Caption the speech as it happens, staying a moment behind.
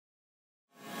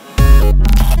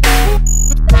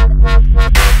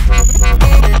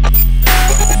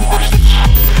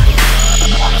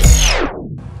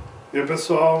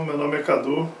pessoal, meu nome é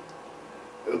Kadu.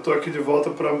 Eu tô aqui de volta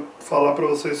para falar para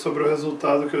vocês sobre o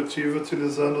resultado que eu tive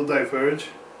utilizando o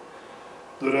Diverge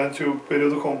durante o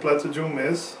período completo de um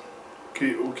mês,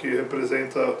 o que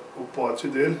representa o pote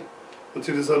dele,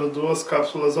 utilizando 2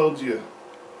 cápsulas ao dia.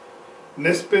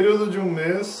 Nesse período de um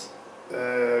mês,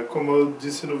 como eu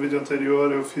disse no vídeo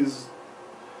anterior,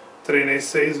 treinei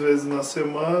 6 vezes na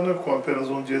semana com apenas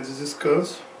um dia de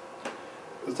descanso.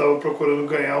 Eu estava procurando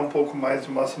ganhar um pouco mais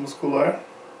de massa muscular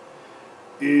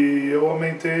e eu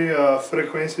aumentei a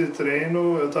frequência de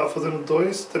treino. Eu estava fazendo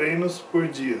 2 treinos por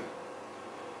dia.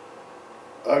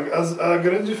 A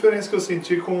grande diferença que eu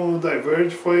senti com o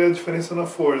Diverge foi a diferença na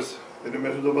força. Ele me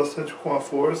ajudou bastante com a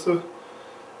força,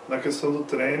 na questão do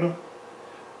treino,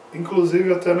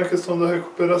 inclusive até na questão da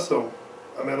recuperação.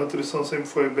 A minha nutrição sempre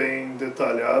foi bem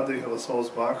detalhada em relação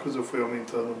aos macros. Eu fui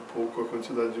aumentando um pouco a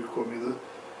quantidade de comida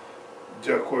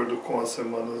de acordo com as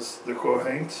semanas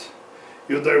decorrentes.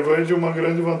 E o Diverge, uma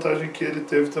grande vantagem que ele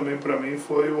teve também para mim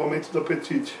foi o aumento do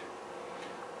apetite.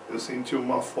 Eu senti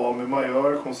uma fome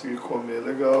maior, consegui comer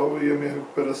legal e a minha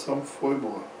recuperação foi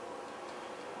boa.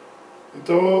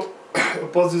 Então eu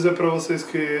posso dizer para vocês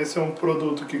que esse é um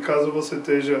produto que, caso você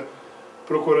esteja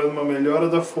procurando uma melhora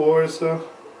da força,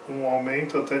 um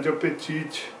aumento até de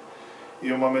apetite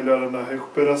e uma melhora na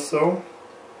recuperação,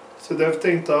 você deve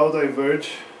tentar o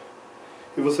Diverge.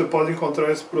 E você pode encontrar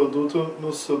esse produto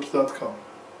no Suppz.com.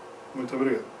 Muito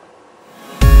obrigado.